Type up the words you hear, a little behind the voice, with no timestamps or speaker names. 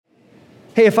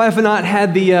Hey, if I have not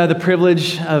had the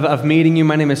privilege of meeting you,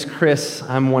 my name is Chris.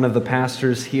 I'm one of the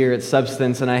pastors here at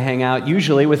Substance, and I hang out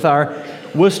usually with our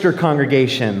Worcester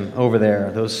congregation over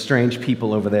there, those strange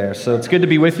people over there. So it's good to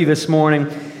be with you this morning.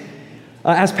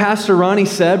 As Pastor Ronnie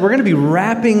said, we're going to be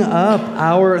wrapping up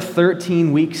our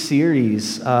 13-week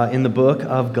series in the book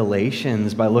of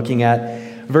Galatians by looking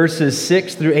at verses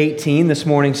 6 through 18 this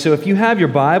morning. So if you have your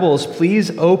Bibles,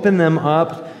 please open them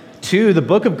up to the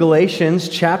book of Galatians,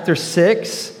 chapter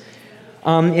 6.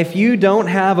 If you don't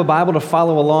have a Bible to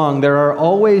follow along, there are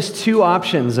always two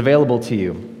options available to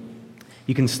you.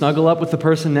 You can snuggle up with the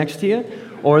person next to you,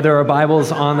 or there are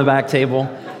Bibles on the back table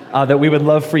that we would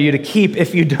love for you to keep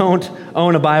if you don't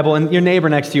own a Bible. And your neighbor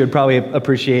next to you would probably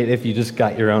appreciate if you just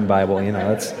got your own Bible. You know,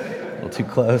 that's a little too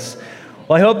close.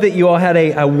 Well, I hope that you all had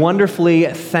a wonderfully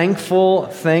thankful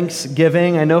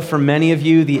Thanksgiving. I know for many of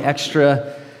you, the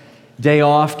extra day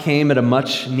off came at a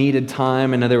much needed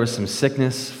time. I know there was some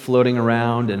sickness floating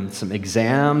around and some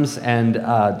exams and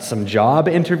some job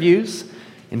interviews,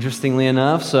 interestingly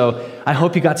enough. So I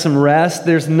hope you got some rest.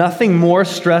 There's nothing more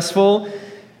stressful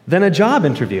than a job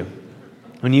interview,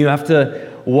 when you have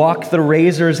to walk the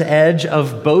razor's edge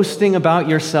of boasting about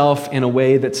yourself in a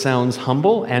way that sounds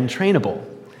humble and trainable,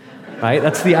 right?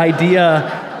 That's the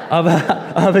idea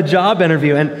of a job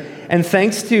interview. And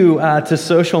thanks to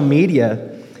social media,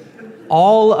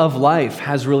 all of life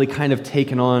has really kind of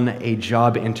taken on a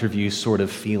job interview sort of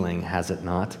feeling, has it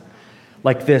not?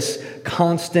 Like this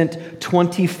constant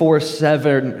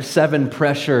 24/7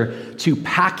 pressure to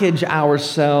package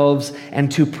ourselves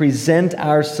and to present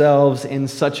ourselves in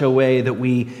such a way that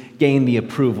we gain the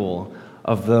approval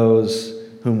of those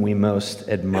whom we most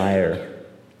admire.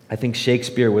 I think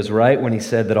Shakespeare was right when he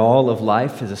said that all of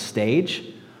life is a stage,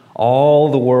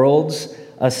 all the world's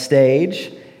a stage.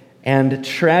 And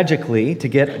tragically, to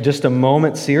get just a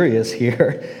moment serious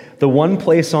here, the one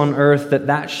place on earth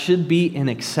that should be an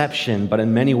exception, but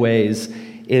in many ways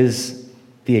is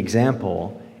the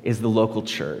example, is the local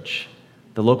church.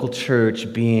 The local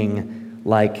church being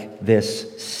like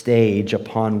this stage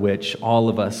upon which all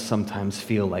of us sometimes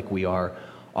feel like we are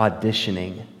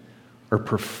auditioning or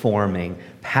performing,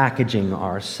 packaging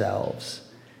ourselves.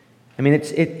 I mean,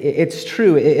 it's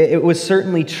true. It was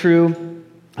certainly true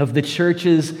of the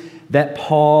churches that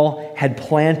Paul had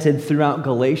planted throughout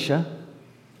Galatia.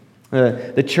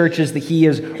 The churches that he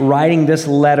is writing this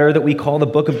letter that we call the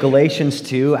book of Galatians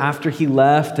to after he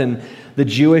left, and the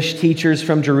Jewish teachers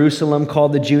from Jerusalem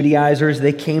called the Judaizers,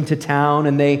 they came to town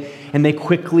and they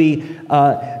quickly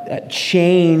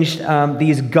changed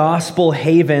these gospel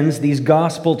havens, these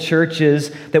gospel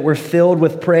churches that were filled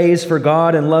with praise for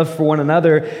God and love for one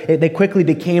another. They quickly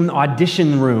became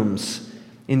audition rooms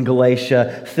in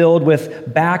Galatia, filled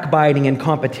with backbiting and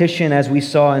competition, as we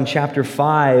saw in chapter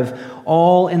 5,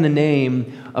 all in the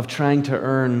name of trying to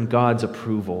earn God's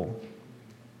approval.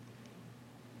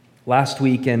 Last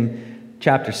week in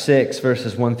chapter 6,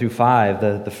 verses 1 through 5,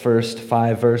 the first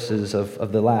 5 verses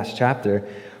of the last chapter,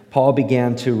 Paul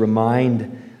began to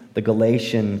remind the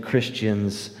Galatian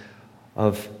Christians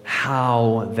of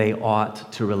how they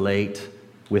ought to relate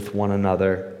with one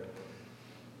another.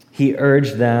 He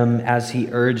urged them, as he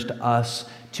urged us,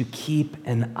 to keep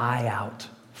an eye out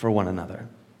for one another.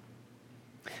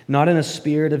 Not in a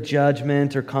spirit of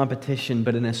judgment or competition,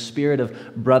 but in a spirit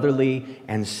of brotherly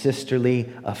and sisterly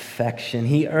affection.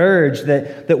 He urged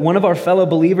that one of our fellow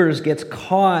believers gets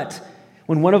caught,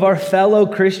 when one of our fellow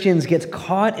Christians gets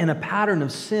caught in a pattern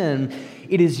of sin,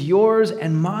 it is yours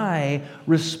and my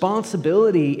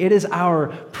responsibility. It is our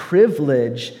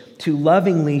privilege to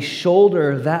lovingly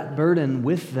shoulder that burden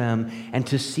with them and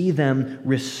to see them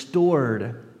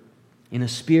restored in a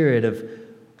spirit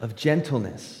of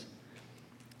gentleness.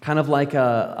 Kind of like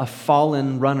a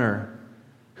fallen runner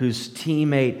whose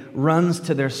teammate runs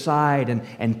to their side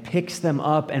and picks them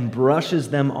up and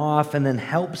brushes them off and then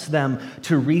helps them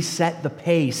to reset the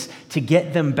pace to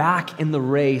get them back in the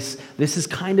race. This is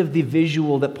kind of the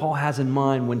visual that Paul has in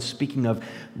mind when speaking of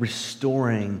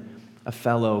restoring a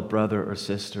fellow brother or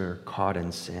sister caught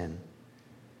in sin.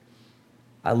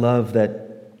 I love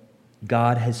that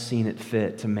God has seen it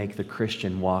fit to make the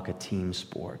Christian walk a team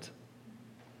sport.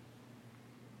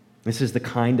 This is the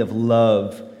kind of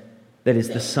love that is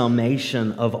the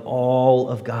summation of all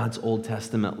of God's Old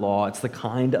Testament law. It's the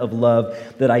kind of love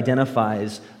that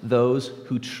identifies those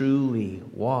who truly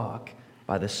walk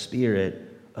by the Spirit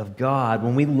of God.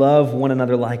 When we love one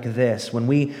another like this, when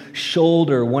we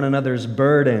shoulder one another's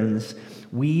burdens,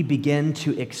 we begin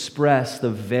to express the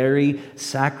very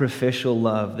sacrificial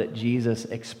love that Jesus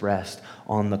expressed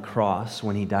on the cross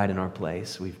when he died in our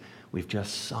place. We've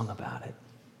just sung about it.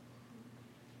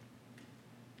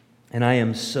 And I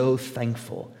am so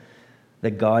thankful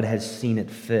that God has seen it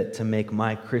fit to make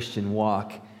my Christian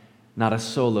walk not a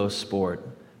solo sport,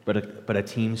 but a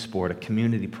team sport, a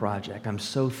community project. I'm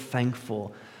so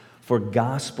thankful for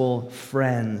gospel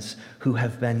friends who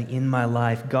have been in my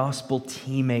life, gospel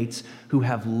teammates who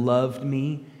have loved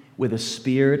me with a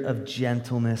spirit of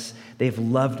gentleness. They've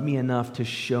loved me enough to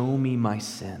show me my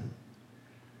sin,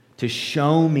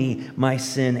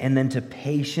 and then to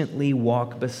patiently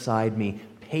walk beside me,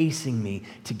 pacing me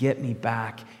to get me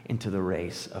back into the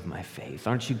race of my faith.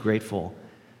 Aren't you grateful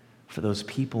for those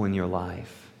people in your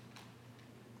life?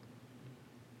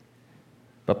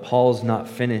 But Paul's not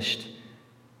finished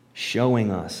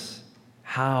showing us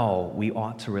how we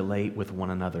ought to relate with one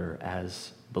another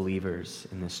as believers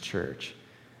in this church.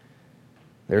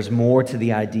 There's more to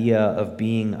the idea of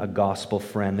being a gospel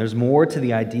friend. There's more to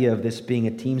the idea of this being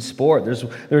a team sport.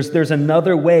 There's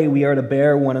another way we are to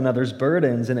bear one another's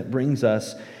burdens, and it brings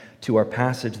us to our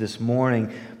passage this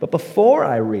morning. But before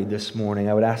I read this morning,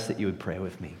 I would ask that you would pray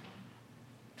with me.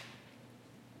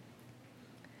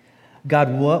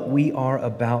 God, what we are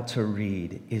about to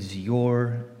read is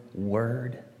your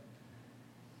word,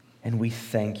 and we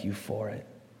thank you for it.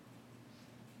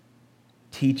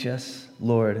 Teach us,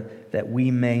 Lord, that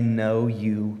we may know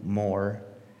you more,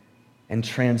 and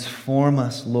transform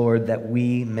us, Lord, that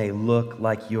we may look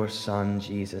like your Son,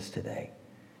 Jesus, today,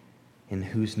 in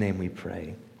whose name we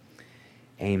pray.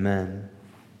 Amen.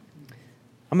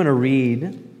 I'm going to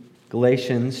read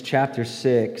Galatians chapter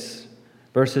 6,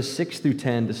 verses 6 through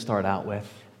 10 to start out with.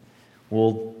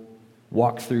 We'll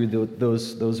walk through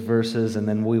those verses, and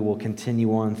then we will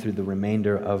continue on through the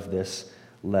remainder of this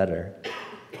letter.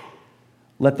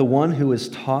 Let the one who is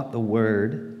taught the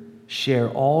word share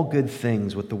all good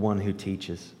things with the one who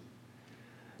teaches.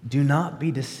 Do not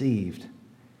be deceived.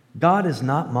 God is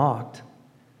not mocked.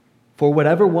 For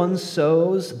whatever one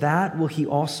sows, that will he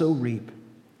also reap.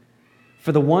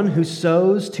 For the one who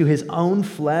sows to his own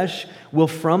flesh will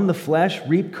from the flesh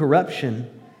reap corruption,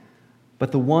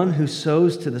 but the one who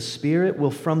sows to the Spirit will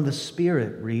from the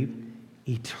Spirit reap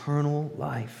eternal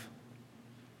life.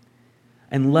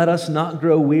 And let us not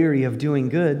grow weary of doing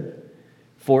good,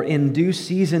 for in due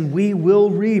season we will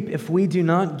reap if we do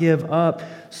not give up.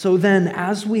 So then,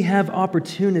 as we have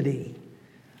opportunity,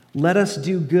 let us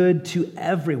do good to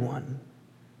everyone,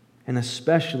 and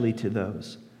especially to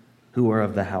those who are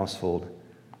of the household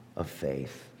of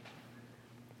faith.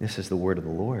 This is the word of the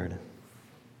Lord.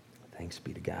 Thanks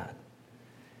be to God.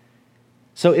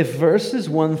 So if verses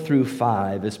 1 through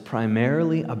 5 is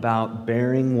primarily about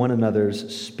bearing one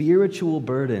another's spiritual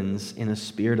burdens in a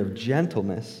spirit of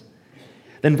gentleness,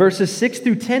 then verses 6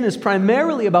 through 10 is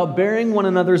primarily about bearing one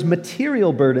another's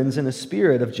material burdens in a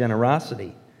spirit of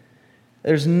generosity.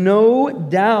 There's no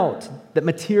doubt that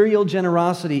material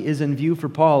generosity is in view for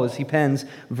Paul as he pens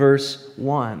verse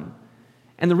 1.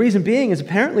 And the reason being is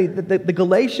apparently that the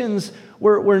Galatians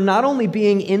were not only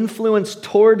being influenced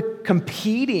toward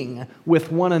competing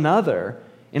with one another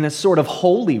in a sort of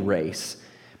holy race,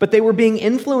 but they were being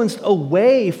influenced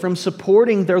away from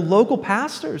supporting their local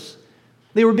pastors.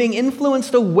 They were being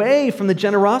influenced away from the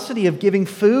generosity of giving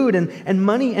food and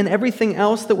money and everything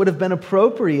else that would have been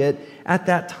appropriate at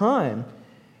that time.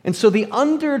 And so the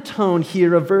undertone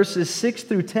here of verses 6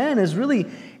 through 10 is really,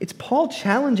 it's Paul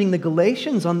challenging the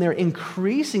Galatians on their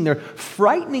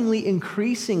frighteningly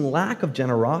increasing lack of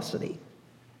generosity.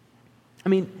 I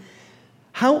mean,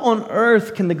 how on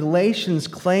earth can the Galatians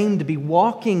claim to be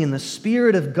walking in the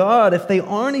Spirit of God if they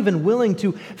aren't even willing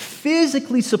to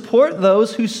physically support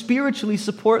those who spiritually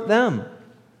support them?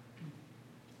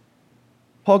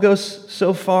 Paul goes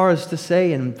so far as to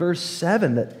say in verse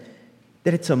 7 that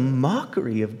it's a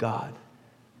mockery of God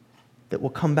that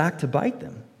will come back to bite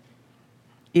them.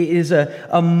 It is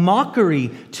a mockery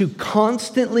to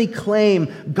constantly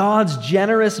claim God's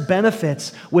generous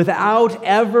benefits without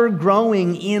ever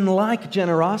growing in like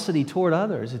generosity toward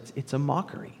others. It's a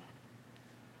mockery.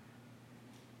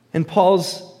 And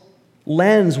Paul's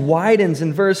lens widens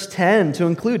in verse 10 to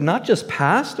include not just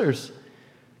pastors.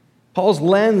 Paul's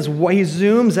lens, he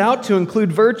zooms out to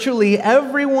include virtually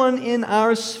everyone in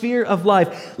our sphere of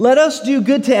life. Let us do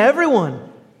good to everyone.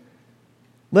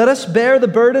 Let us bear the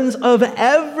burdens of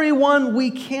everyone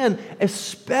we can,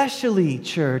 especially,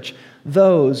 church,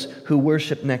 those who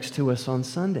worship next to us on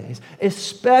Sundays,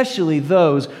 especially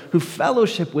those who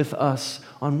fellowship with us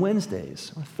on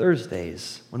Wednesdays or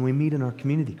Thursdays when we meet in our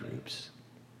community groups.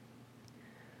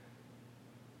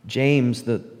 James,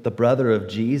 the brother of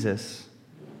Jesus,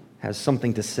 has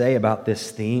something to say about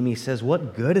this theme. He says,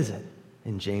 what good is it,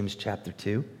 in James chapter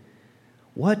 2?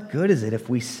 What good is it if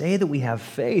we say that we have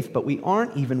faith, but we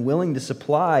aren't even willing to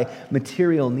supply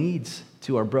material needs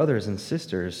to our brothers and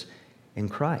sisters in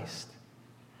Christ?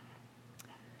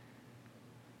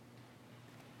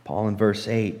 Paul in verse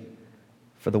 8,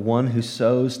 "For the one who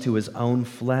sows to his own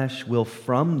flesh will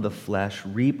from the flesh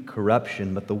reap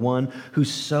corruption, but the one who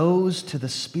sows to the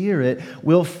Spirit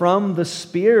will from the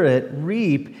Spirit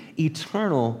reap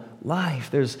eternal life."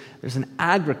 There's an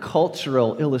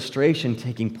agricultural illustration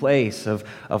taking place of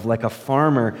like a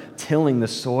farmer tilling the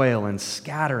soil and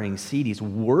scattering seed. He's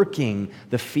working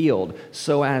the field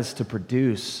so as to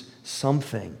produce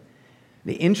something.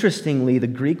 Interestingly, the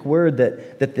Greek word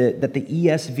that the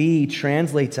ESV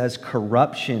translates as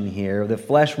corruption here,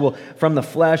 from the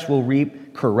flesh will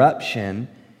reap corruption,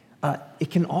 it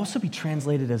can also be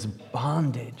translated as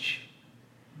bondage,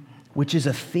 which is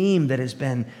a theme that has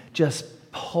been just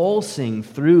pulsing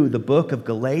through the book of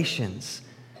Galatians.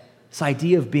 This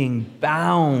idea of being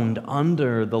bound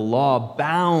under the law,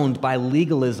 bound by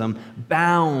legalism,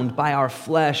 bound by our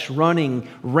flesh, running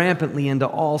rampantly into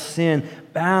all sin,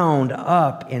 bound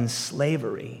up in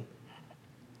slavery.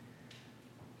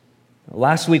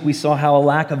 Last week we saw how a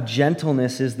lack of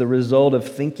gentleness is the result of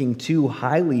thinking too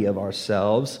highly of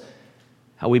ourselves,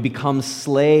 how we become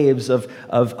slaves of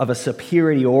a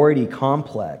superiority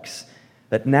complex.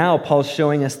 That now Paul's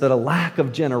showing us that a lack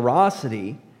of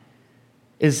generosity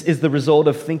is the result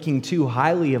of thinking too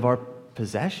highly of our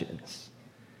possessions.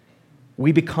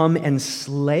 We become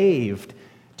enslaved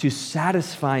to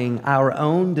satisfying our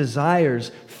own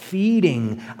desires,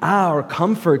 feeding our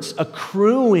comforts,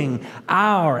 accruing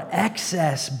our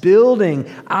excess, building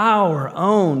our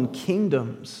own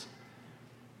kingdoms.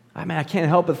 I mean, I can't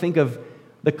help but think of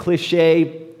the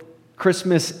cliche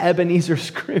Christmas Ebenezer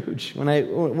Scrooge when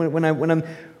I'm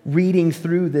reading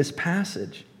through this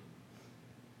passage.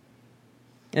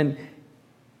 And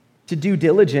to due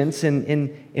diligence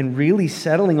in really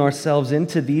settling ourselves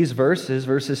into these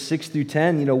verses 6 through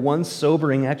 10, one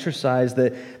sobering exercise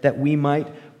that we might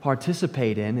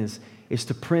participate in is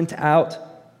to print out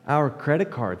our credit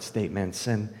card statements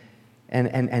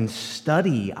and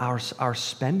study our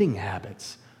spending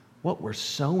habits, what we're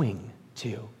sowing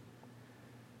to.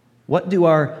 What do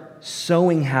our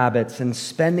sowing habits and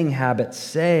spending habits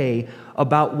say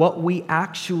about what we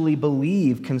actually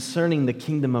believe concerning the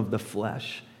kingdom of the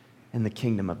flesh and the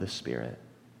kingdom of the Spirit?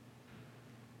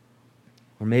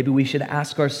 Or maybe we should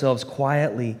ask ourselves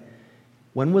quietly,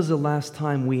 when was the last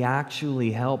time we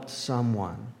actually helped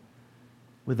someone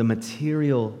with a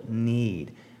material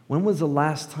need? When was the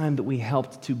last time that we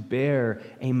helped to bear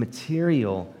a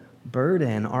material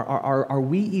burden? Are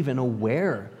we even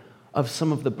aware of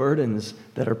some of the burdens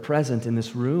that are present in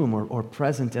this room or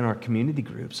present in our community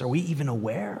groups? Are we even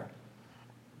aware?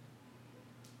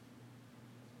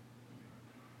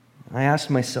 I ask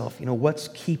myself, what's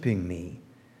keeping me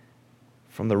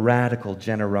from the radical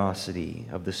generosity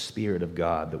of the Spirit of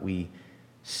God that we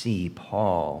see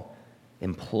Paul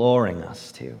imploring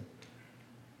us to?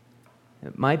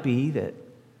 It might be,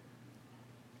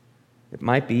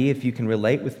 if you can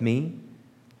relate with me,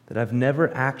 that I've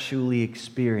never actually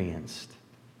experienced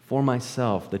for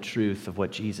myself the truth of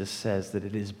what Jesus says, that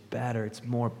it is better, it's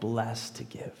more blessed to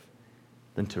give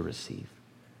than to receive.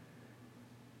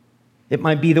 It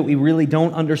might be that we really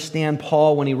don't understand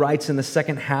Paul when he writes in the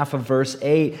second half of verse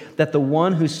 8 that the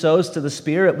one who sows to the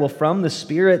Spirit will from the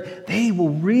Spirit, they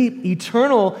will reap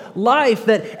eternal life.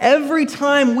 That every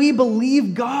time we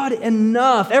believe God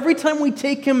enough, every time we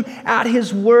take Him at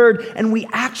His word and we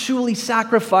actually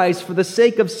sacrifice for the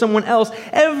sake of someone else,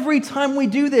 every time we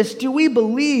do this, do we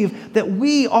believe that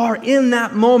we are in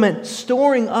that moment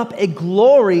storing up a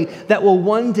glory that will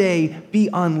one day be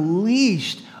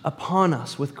unleashed upon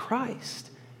us with Christ?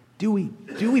 Do we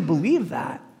believe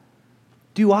that?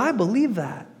 Do I believe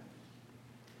that?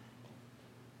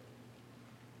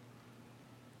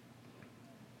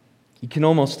 You can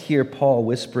almost hear Paul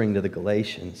whispering to the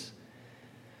Galatians,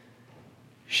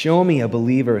 "Show me a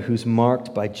believer who's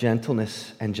marked by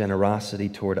gentleness and generosity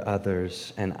toward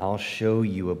others, and I'll show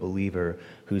you a believer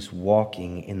who's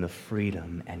walking in the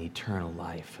freedom and eternal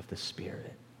life of the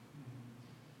Spirit."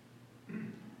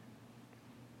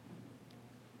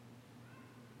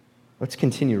 Let's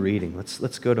continue reading.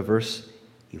 Let's go to verse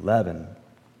 11.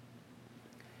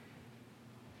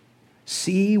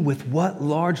 "See with what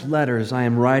large letters I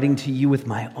am writing to you with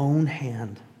my own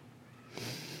hand.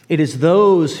 It is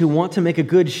those who want to make a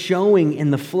good showing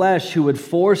in the flesh who would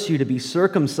force you to be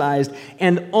circumcised,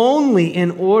 and only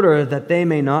in order that they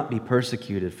may not be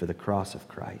persecuted for the cross of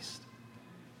Christ.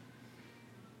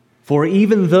 For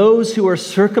even those who are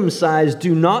circumcised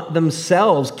do not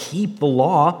themselves keep the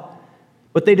law,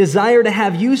 But they desire to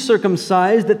have you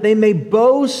circumcised, that they may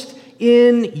boast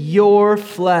in your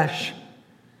flesh.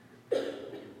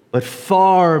 But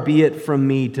far be it from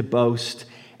me to boast,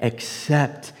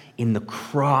 except in the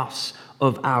cross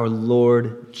of our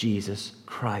Lord Jesus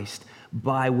Christ,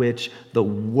 by which the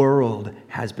world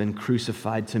has been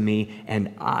crucified to me,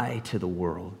 and I to the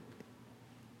world.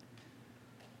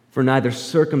 For neither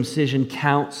circumcision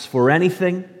counts for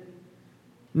anything,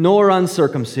 nor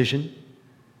uncircumcision,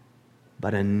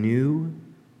 but a new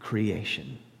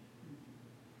creation.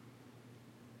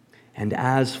 And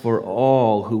as for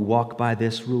all who walk by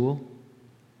this rule,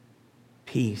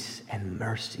 peace and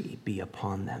mercy be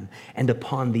upon them and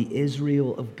upon the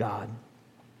Israel of God.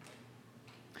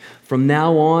 From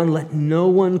now on, let no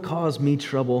one cause me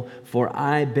trouble, for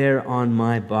I bear on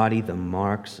my body the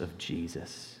marks of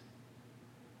Jesus.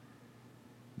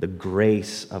 The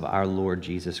grace of our Lord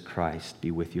Jesus Christ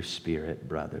be with your spirit,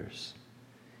 brothers.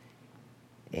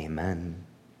 Amen.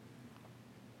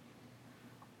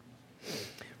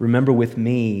 Remember with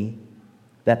me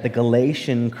that the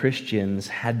Galatian Christians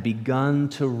had begun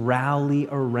to rally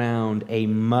around a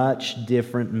much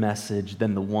different message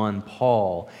than the one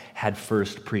Paul had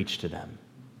first preached to them.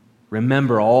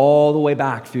 Remember, all the way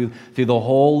back through the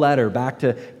whole letter, back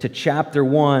to chapter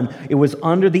 1, it was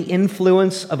under the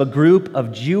influence of a group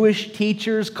of Jewish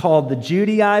teachers called the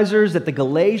Judaizers that the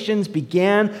Galatians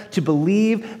began to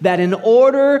believe that in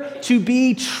order to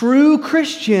be true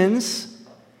Christians,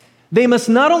 they must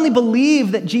not only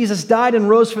believe that Jesus died and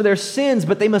rose for their sins,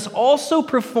 but they must also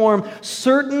perform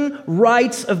certain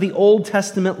rites of the Old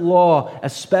Testament law,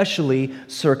 especially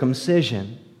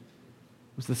circumcision.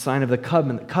 It was the sign of the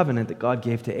covenant that God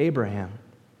gave to Abraham.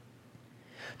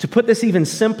 To put this even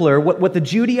simpler, what the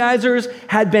Judaizers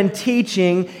had been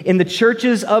teaching in the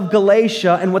churches of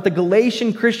Galatia and what the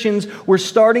Galatian Christians were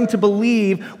starting to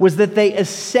believe was that they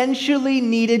essentially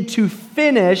needed to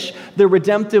finish the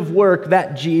redemptive work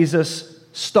that Jesus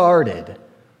started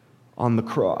on the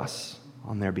cross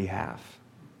on their behalf.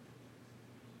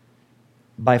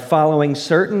 By following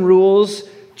certain rules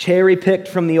cherry-picked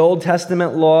from the Old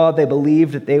Testament law, they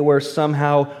believed that they were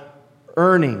somehow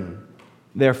earning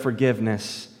their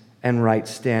forgiveness and right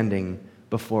standing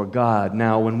before God.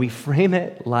 Now, when we frame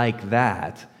it like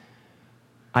that,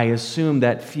 I assume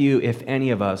that few, if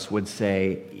any of us, would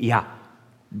say, yeah,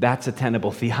 that's a tenable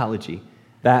theology.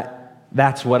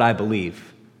 That's what I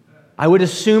believe. I would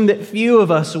assume that few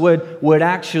of us would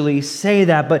actually say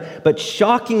that, but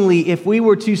shockingly, if we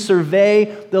were to survey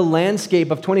the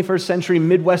landscape of 21st century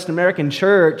Midwest American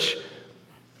church,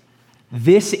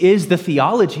 this is the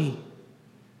theology.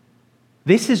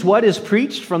 This is what is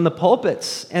preached from the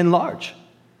pulpits and large.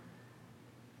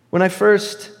 When I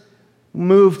first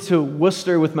moved to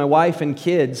Worcester with my wife and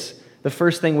kids, the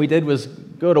first thing we did was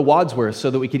go to Wadsworth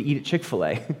so that we could eat at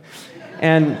Chick-fil-A.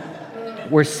 And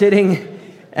we're sitting,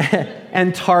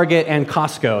 and Target and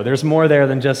Costco. There's more there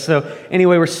than just so.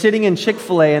 Anyway, we're sitting in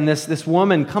Chick-fil-A, and this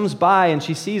woman comes by, and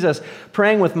she sees us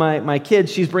praying with my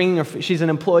kids. She's an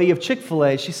employee of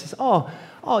Chick-fil-A. She says, "Oh,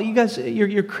 you guys,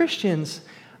 you're Christians."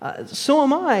 So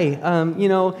am I.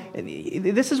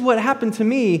 This is what happened to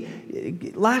me.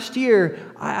 Last year,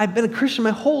 I've been a Christian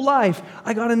my whole life.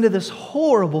 I got into this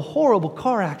horrible, horrible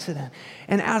car accident.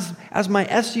 And as my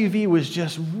SUV was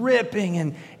just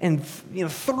ripping and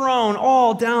thrown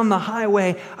all down the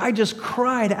highway, I just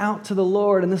cried out to the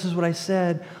Lord. And this is what I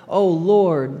said: "Oh,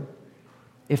 Lord,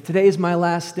 if today is my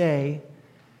last day,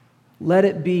 let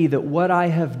it be that what I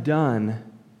have done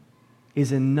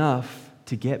is enough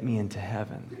to get me into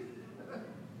heaven."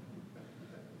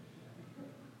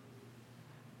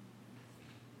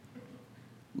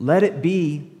 Let it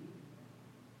be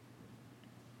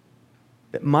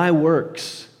that my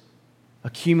works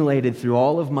accumulated through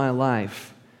all of my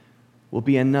life will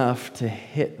be enough to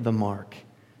hit the mark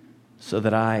so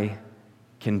that I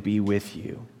can be with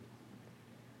you.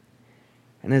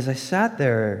 And as I sat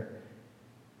there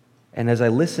and as I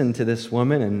listened to this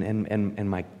woman and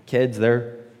my kids,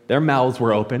 their mouths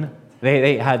were open.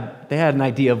 They had an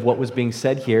idea of what was being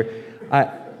said here.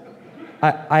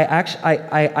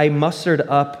 I mustered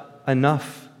up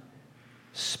enough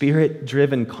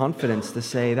Spirit-driven confidence to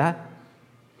say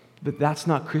but that's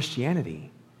not Christianity.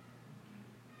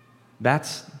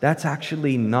 That's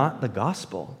actually not the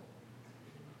gospel.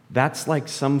 That's like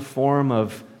some form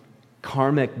of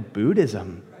karmic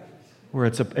Buddhism, where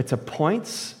it's a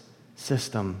points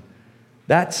system.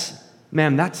 That's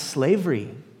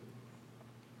slavery.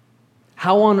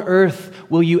 How on earth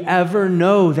will you ever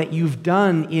know that you've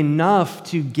done enough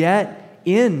to get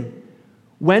in?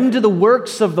 When do the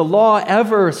works of the law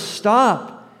ever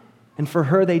stop? And for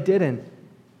her, they didn't.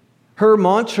 Her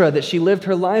mantra that she lived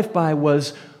her life by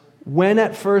was, when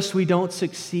at first we don't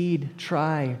succeed,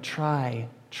 try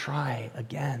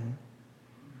again.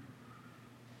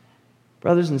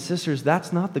 Brothers and sisters,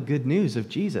 that's not the good news of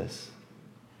Jesus.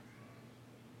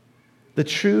 The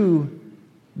true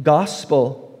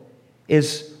gospel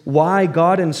is why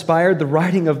God inspired the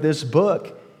writing of this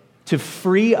book, to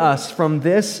free us from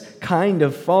this kind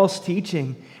of false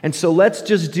teaching. And so let's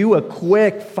just do a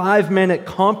quick 5-minute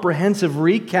comprehensive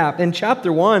recap. In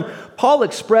chapter 1, Paul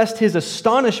expressed his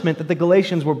astonishment that the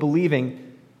Galatians were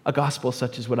believing a gospel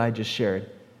such as what I just shared.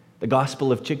 The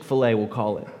gospel of Chick-fil-A, we'll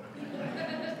call it.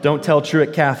 Don't tell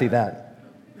Truett Cathy that.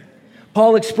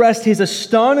 Paul expressed his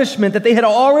astonishment that they had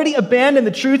already abandoned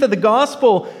the truth of the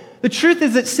gospel. The truth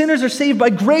is that sinners are saved by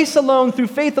grace alone, through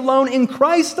faith alone, in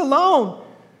Christ alone.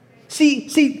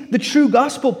 See, the true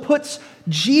gospel puts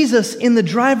Jesus in the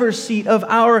driver's seat of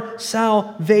our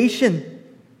salvation.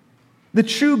 The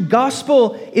true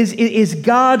gospel is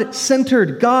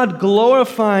God-centered,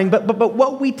 God-glorifying. But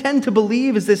what we tend to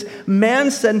believe is this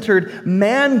man-centered,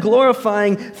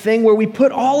 man-glorifying thing where we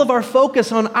put all of our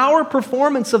focus on our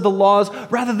performance of the laws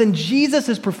rather than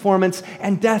Jesus' performance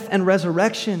and death and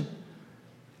resurrection.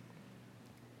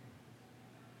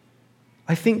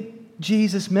 I think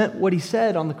Jesus meant what he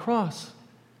said on the cross.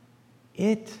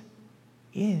 It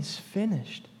is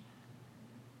finished.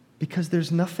 Because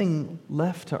there's nothing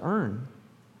left to earn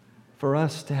for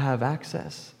us to have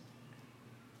access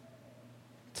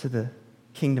to the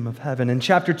kingdom of heaven. In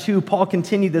chapter 2, Paul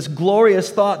continued this glorious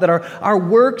thought that our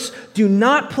works do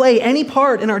not play any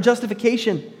part in our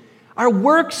justification. Our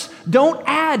works don't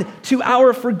add to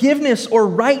our forgiveness or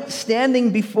right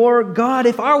standing before God.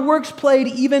 If our works played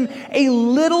even a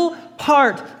little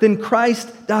part, then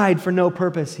Christ died for no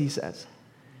purpose, he says.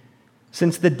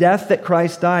 Since the death that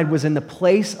Christ died was in the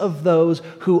place of those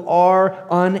who are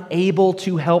unable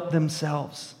to help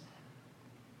themselves.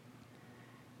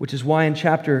 Which is why in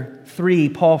chapter 3,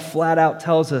 Paul flat out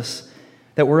tells us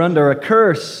that we're under a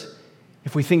curse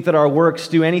if we think that our works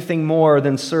do anything more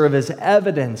than serve as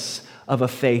evidence of a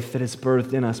faith that is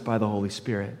birthed in us by the Holy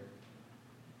Spirit.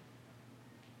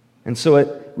 And so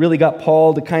it really got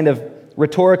Paul to kind of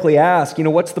rhetorically ask,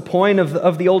 what's the point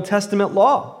of the Old Testament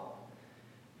law?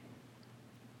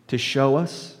 To show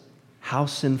us how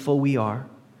sinful we are,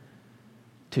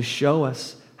 to show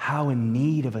us how in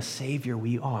need of a Savior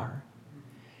we are,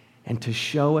 and to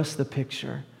show us the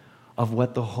picture of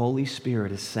what the Holy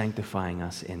Spirit is sanctifying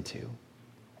us into.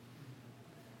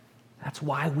 That's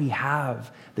why we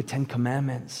have the 10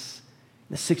 Commandments,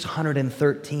 the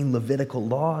 613 Levitical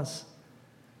laws.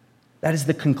 That is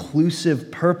the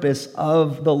conclusive purpose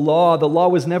of the law. The law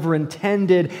was never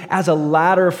intended as a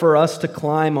ladder for us to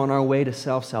climb on our way to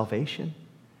self-salvation.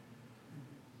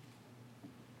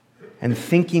 And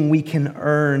thinking we can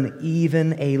earn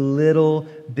even a little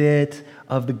bit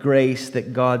of the grace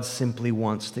that God simply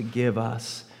wants to give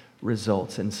us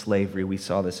results in slavery. We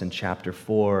saw this in chapter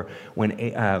 4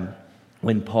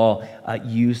 when Paul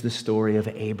used the story of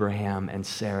Abraham and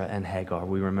Sarah and Hagar.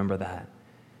 We remember that.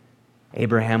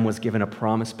 Abraham was given a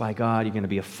promise by God. You're going to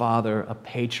be a father, a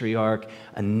patriarch.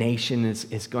 A nation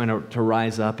is going to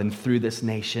rise up, and through this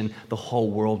nation, the whole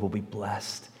world will be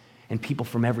blessed. And people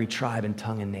from every tribe and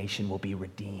tongue and nation will be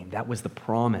redeemed. That was the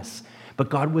promise. But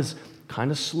God was kind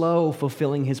of slow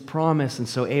fulfilling his promise. And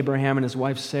so Abraham and his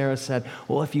wife Sarah said,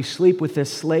 well, if you sleep with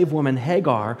this slave woman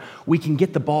Hagar, we can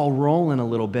get the ball rolling a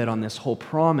little bit on this whole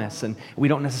promise. And we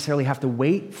don't necessarily have to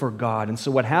wait for God. And so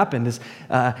what happened is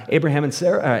Abraham and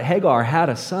Hagar had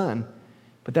a son.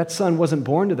 But that son wasn't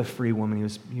born to the free woman.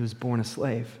 He was born a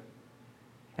slave.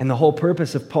 And the whole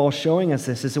purpose of Paul showing us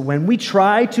this is that when we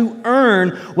try to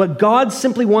earn what God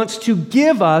simply wants to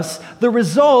give us, the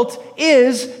result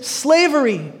is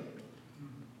slavery.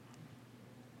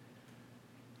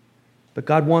 But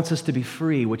God wants us to be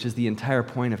free, which is the entire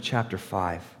point of chapter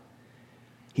 5.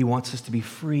 He wants us to be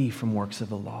free from works of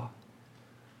the law.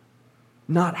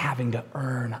 Not having to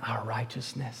earn our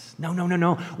righteousness.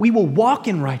 No. We will walk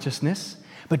in righteousness,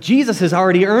 but Jesus has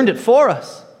already earned it for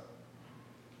us.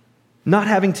 Not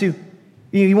having to,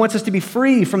 he wants us to be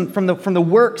free from the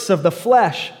works of the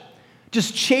flesh,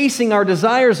 just chasing our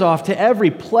desires off to every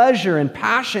pleasure and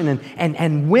passion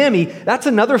and whim. That's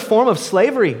another form of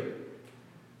slavery.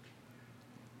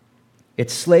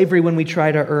 It's slavery when we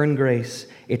try to earn grace.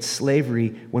 It's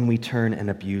slavery when we turn and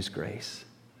abuse grace.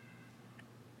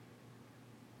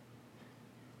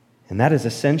 And that is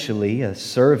essentially a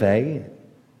survey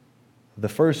of the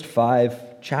first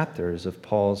 5 chapters of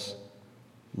Paul's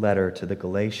letter to the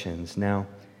Galatians. Now,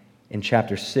 in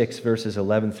chapter 6, verses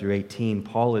 11 through 18,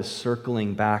 Paul is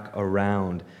circling back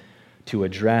around to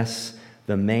address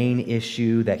the main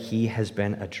issue that he has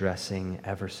been addressing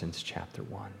ever since chapter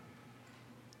 1.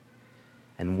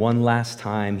 And one last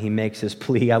time, he makes his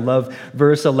plea. I love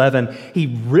verse 11.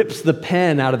 He rips the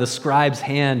pen out of the scribe's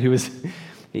hand.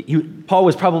 Paul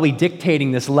was probably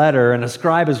dictating this letter, and a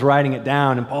scribe is writing it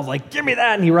down. And Paul's like, give me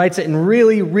that. And he writes it in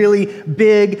really, really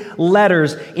big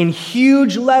letters, in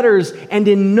huge letters, and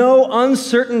in no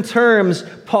uncertain terms.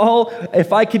 Paul,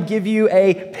 if I could give you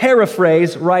a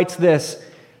paraphrase, writes this: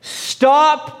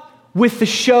 stop with the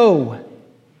show.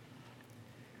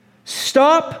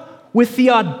 Stop with the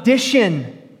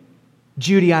audition,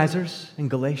 Judaizers and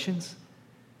Galatians.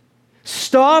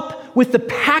 Stop with the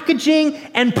packaging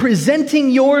and presenting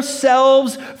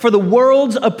yourselves for the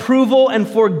world's approval and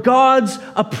for God's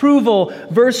approval.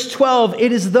 Verse 12,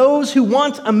 it is those who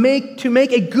want to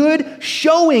make a good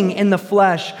showing in the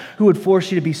flesh who would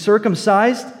force you to be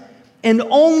circumcised, and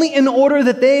only in order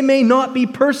that they may not be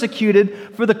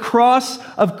persecuted for the cross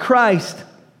of Christ.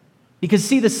 Because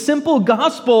see, the simple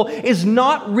gospel is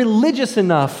not religious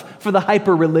enough for the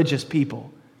hyper-religious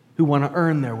people who want to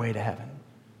earn their way to heaven.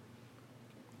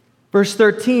 Verse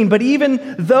 13, but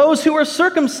even those who are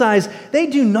circumcised, they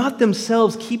do not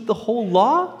themselves keep the whole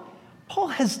law. Paul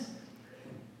has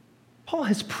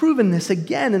proven this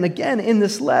again and again in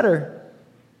this letter.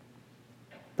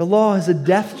 The law is a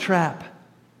death trap.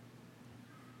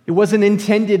 It wasn't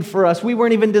intended for us.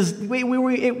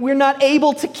 We're not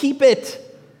able to keep it.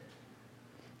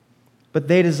 But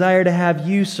they desire to have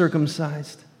you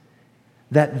circumcised,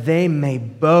 that they may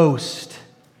boast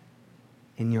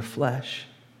in your flesh.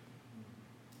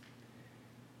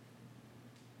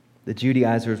 The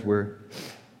Judaizers were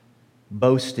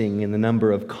boasting in the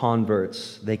number of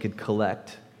converts they could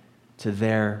collect to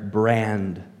their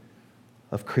brand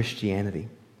of Christianity.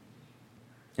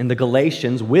 And the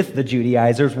Galatians, with the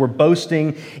Judaizers, were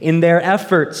boasting in their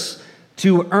efforts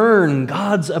to earn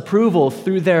God's approval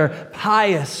through their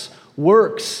pious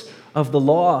works of the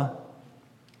law.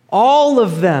 All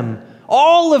of them,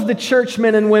 all of the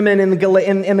churchmen and women in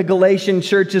the Galatian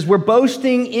churches were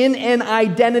boasting in an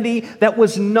identity that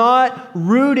was not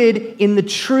rooted in the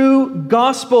true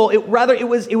gospel. It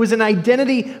was an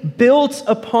identity built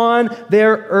upon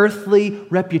their earthly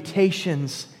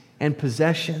reputations and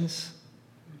possessions.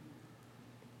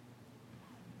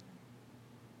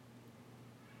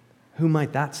 Who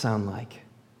might that sound like?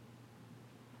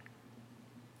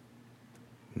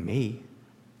 Me.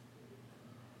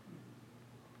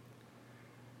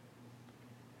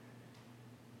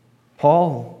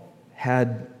 Paul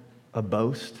had a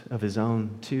boast of his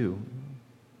own too.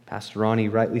 Pastor Ronnie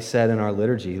rightly said in our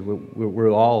liturgy, we're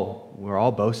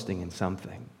all boasting in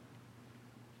something.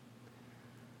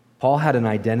 Paul had an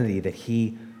identity that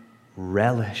he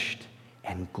relished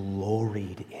and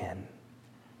gloried in.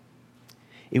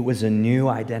 It was a new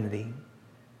identity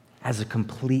as a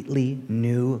completely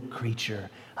new creature,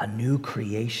 a new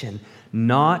creation,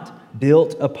 not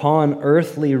built upon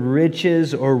earthly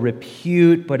riches or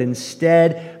repute, but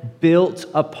instead built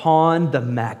upon the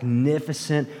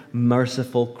magnificent,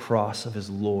 merciful cross of his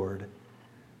Lord,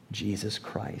 Jesus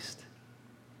Christ.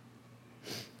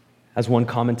 As one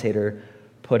commentator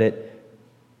put it,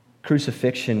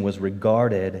 crucifixion was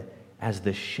regarded as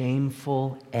the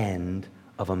shameful end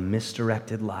of a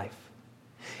misdirected life.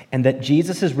 And that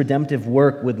Jesus' redemptive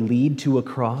work would lead to a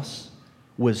cross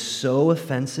was so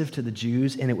offensive to the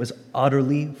Jews, and it was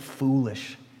utterly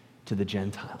foolish to the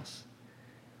Gentiles.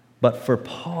 But for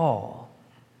Paul,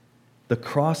 the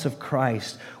cross of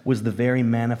Christ was the very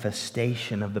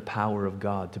manifestation of the power of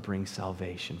God to bring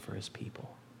salvation for his people.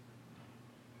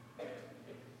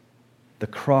 The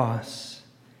cross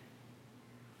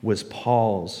was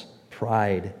Paul's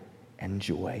pride and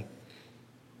joy.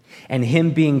 And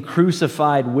him being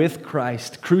crucified with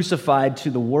Christ, crucified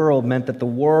to the world, meant that the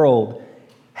world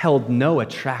held no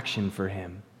attraction for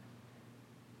him.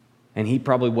 And he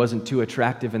probably wasn't too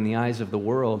attractive in the eyes of the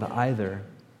world either.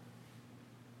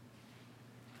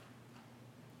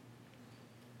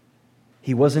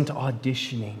 He wasn't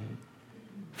auditioning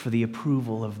for the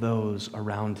approval of those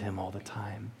around him all the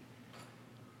time.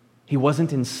 He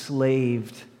wasn't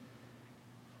enslaved,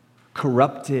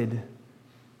 corrupted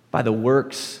by the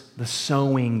works, the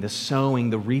sowing,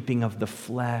 the reaping of the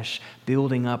flesh,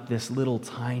 building up this little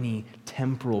tiny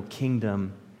temporal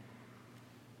kingdom.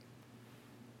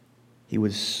 He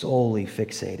was solely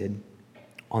fixated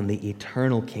on the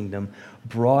eternal kingdom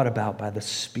brought about by the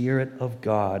Spirit of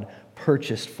God,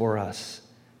 purchased for us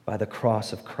by the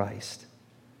cross of Christ.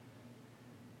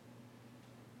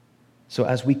 So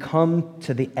as we come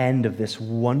to the end of this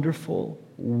wonderful,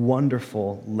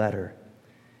 wonderful letter,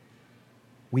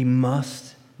 we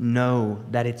must know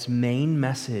that its main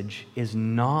message is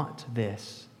not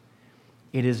this.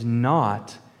 It is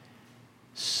not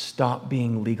stop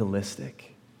being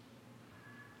legalistic.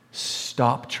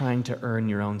 Stop trying to earn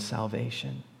your own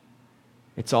salvation.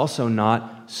 It's also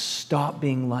not stop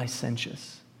being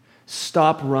licentious.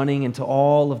 Stop running into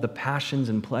all of the passions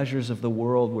and pleasures of the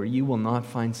world where you will not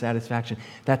find satisfaction.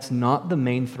 That's not the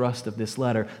main thrust of this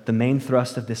letter. The main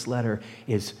thrust of this letter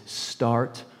is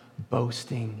start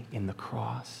boasting in the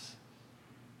cross.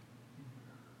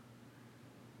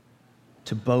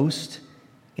 To boast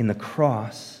in the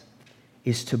cross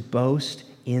is to boast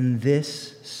in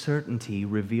this certainty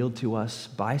revealed to us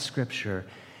by Scripture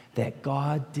that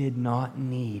God did not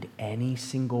need any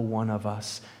single one of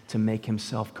us to make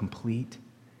himself complete.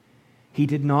 He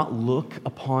did not look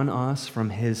upon us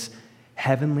from his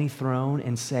heavenly throne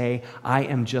and say, I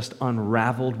am just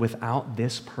unraveled without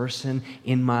this person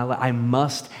in my life. I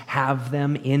must have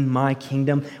them in my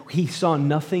kingdom. He saw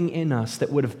nothing in us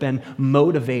that would have been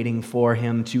motivating for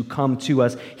him to come to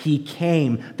us. He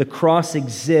came. The cross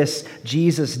exists.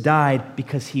 Jesus died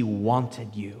because he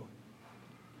wanted you.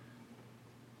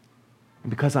 And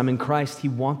because I'm in Christ, he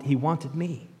wanted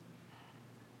me.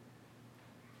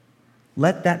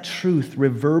 Let that truth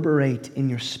reverberate in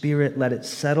your spirit. Let it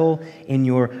settle in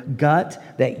your gut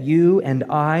that you and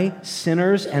I,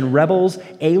 sinners and rebels,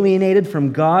 alienated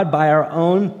from God by our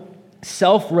own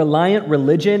self-reliant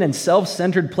religion and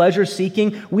self-centered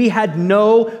pleasure-seeking, we had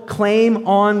no claim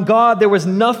on God. There was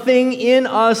nothing in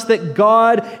us that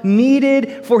God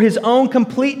needed for his own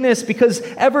completeness, because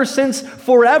ever since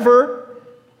forever,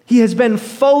 he has been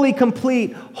fully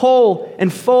complete, whole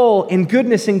and full in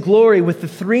goodness and glory with the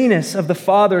threeness of the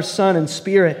Father, Son, and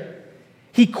Spirit.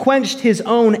 He quenched his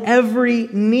own every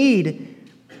need.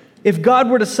 If God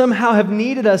were to somehow have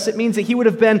needed us, it means that he would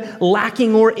have been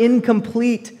lacking or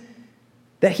incomplete,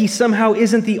 that he somehow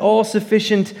isn't the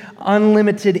all-sufficient,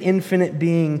 unlimited, infinite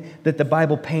being that the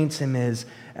Bible paints him as.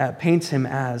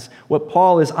 What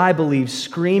Paul is, I believe,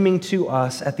 screaming to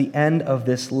us at the end of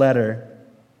this letter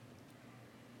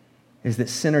is that,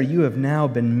 sinner, you have now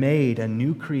been made a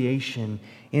new creation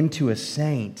into a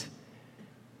saint,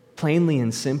 plainly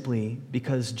and simply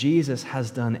because Jesus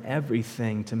has done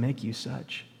everything to make you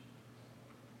such.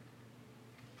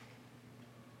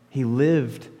 He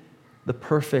lived the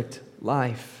perfect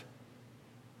life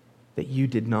that you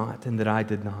did not and that I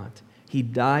did not. He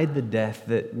died the death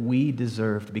that we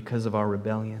deserved because of our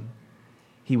rebellion.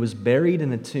 He was buried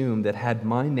in a tomb that had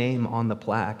my name on the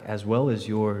plaque as well as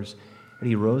yours. But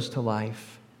he rose to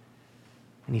life,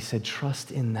 and he said,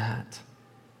 trust in that.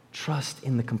 Trust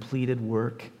in the completed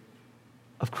work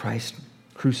of Christ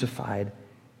crucified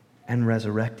and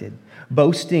resurrected.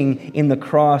 Boasting in the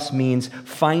cross means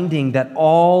finding that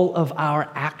all of our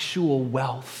actual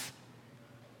wealth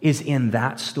is in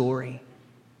that story,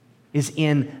 is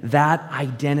in that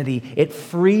identity. It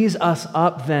frees us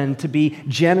up then to be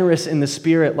generous in the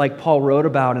Spirit, like Paul wrote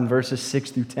about in verses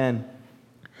 6 through 10.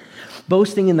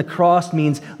 Boasting in the cross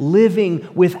means living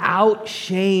without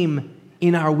shame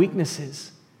in our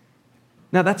weaknesses.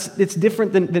 Now, it's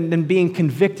different than being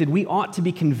convicted. We ought to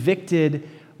be convicted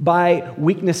by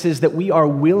weaknesses that we are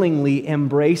willingly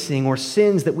embracing or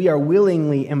sins that we are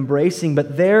willingly embracing,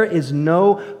 but there is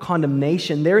no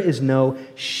condemnation, there is no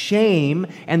shame,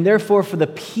 and therefore for the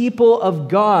people of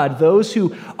God, those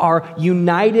who are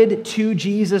united to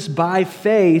Jesus by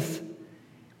faith,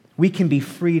 we can be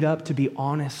freed up to be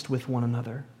honest with one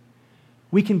another.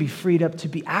 We can be freed up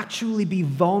to actually be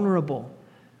vulnerable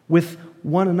with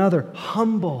one another,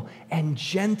 humble and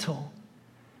gentle.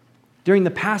 During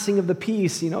the passing of the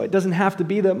peace, it doesn't have to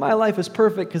be that my life is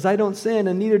perfect because I don't sin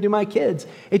and neither do my kids.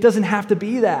 It doesn't have to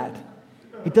be that.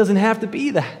 It doesn't have to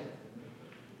be that.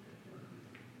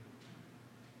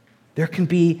 There can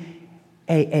be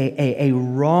a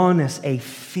rawness, a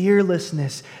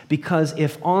fearlessness, because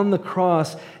if on the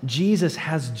cross Jesus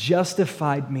has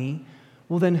justified me,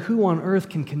 well then who on earth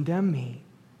can condemn me?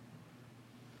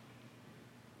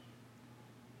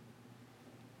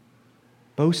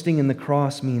 Boasting in the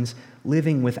cross means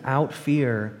living without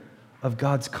fear of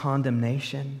God's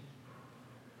condemnation.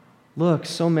 Look,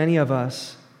 so many of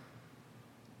us,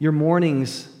 your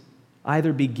mornings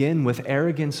either begin with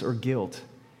arrogance or guilt.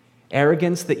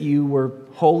 Arrogance that you were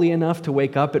holy enough to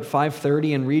wake up at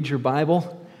 5:30 and read your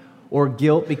Bible, or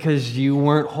guilt because you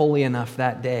weren't holy enough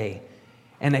that day.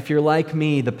 And if you're like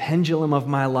me, the pendulum of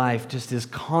my life just is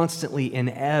constantly in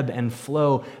ebb and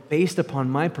flow based upon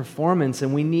my performance,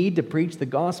 and we need to preach the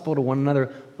gospel to one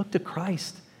another. Look to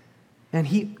Christ. And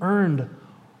he earned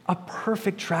a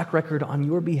perfect track record on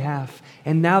your behalf.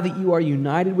 And now that you are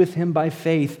united with him by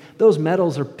faith, those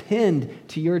medals are pinned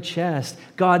to your chest.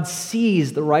 God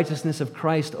sees the righteousness of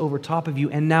Christ over top of you,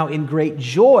 and now in great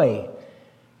joy,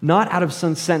 not out of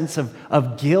some sense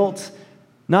of guilt,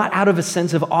 not out of a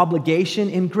sense of obligation,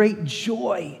 in great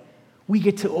joy, we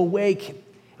get to awake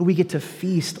and we get to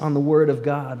feast on the Word of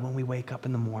God when we wake up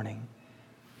in the morning.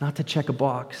 Not to check a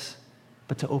box,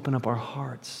 but to open up our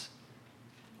hearts.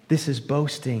 This is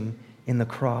boasting in the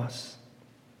cross.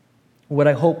 What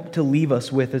I hope to leave us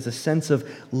with is a sense of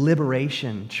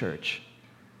liberation, church.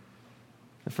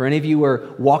 For any of you who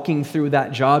are walking through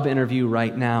that job interview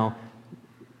right now,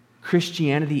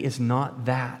 Christianity is not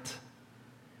that.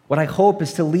 What I hope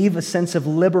is to leave a sense of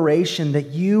liberation that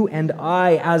you and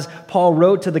I, as Paul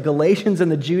wrote to the Galatians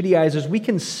and the Judaizers, we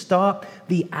can stop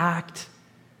the act,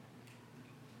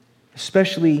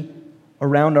 especially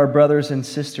around our brothers and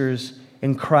sisters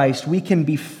in Christ. We can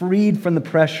be freed from the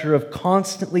pressure of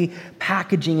constantly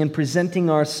packaging and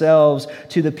presenting ourselves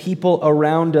to the people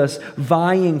around us,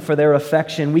 vying for their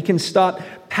affection. We can stop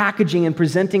packaging and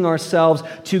presenting ourselves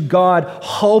to God,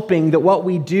 hoping that what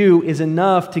we do is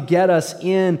enough to get us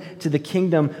into the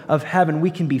kingdom of heaven. We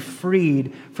can be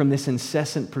freed from this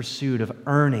incessant pursuit of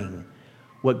earning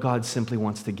what God simply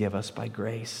wants to give us by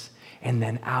grace. And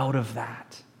then out of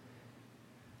that,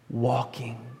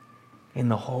 walking in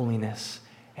the holiness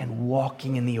and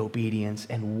walking in the obedience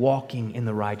and walking in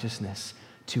the righteousness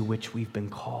to which we've been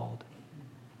called.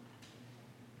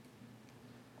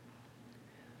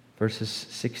 Verses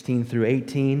 16 through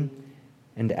 18,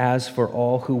 and as for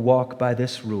all who walk by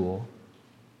this rule,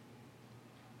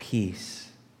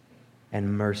 peace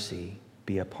and mercy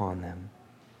be upon them,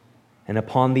 and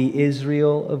upon the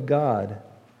Israel of God.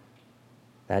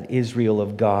 That Israel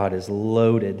of God is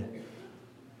loaded.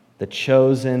 The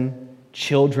chosen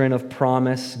children of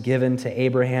promise given to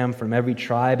Abraham from every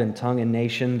tribe and tongue and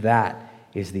nation, that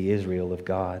is the Israel of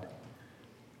God.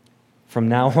 From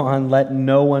now on, let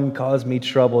no one cause me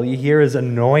trouble. You hear his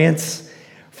annoyance?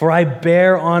 For I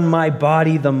bear on my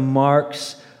body the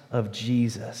marks of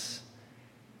Jesus.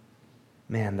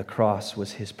 Man, the cross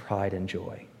was his pride and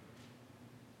joy.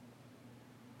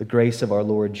 The grace of our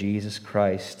Lord Jesus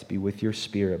Christ be with your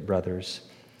spirit, brothers.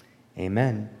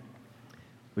 Amen.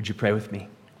 Would you pray with me?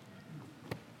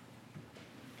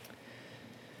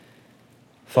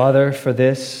 Father, for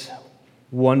this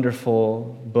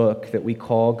wonderful book that we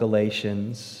call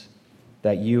Galatians,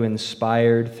 that you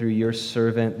inspired through your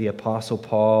servant, the Apostle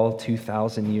Paul,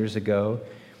 2,000 years ago,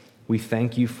 we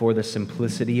thank you for the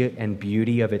simplicity and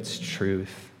beauty of its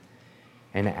truth,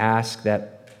 and ask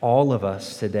that all of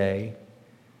us today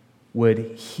would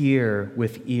hear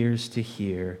with ears to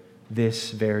hear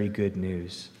this very good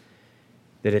news,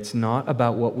 that it's not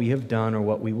about what we have done or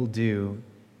what we will do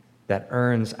that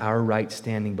earns our right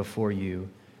standing before you,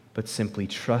 but simply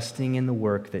trusting in the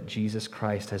work that Jesus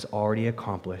Christ has already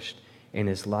accomplished in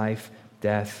his life,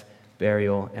 death,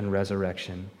 burial, and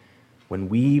resurrection. When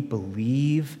we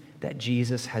believe that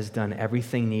Jesus has done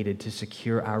everything needed to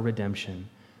secure our redemption,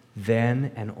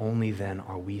 then and only then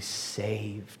are we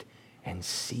saved and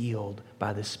sealed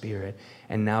by the Spirit.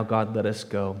 And now, God, let us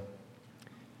go,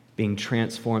 being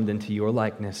transformed into your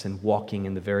likeness and walking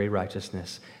in the very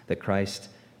righteousness that Christ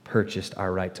purchased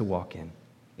our right to walk in.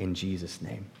 In Jesus'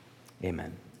 name,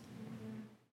 amen.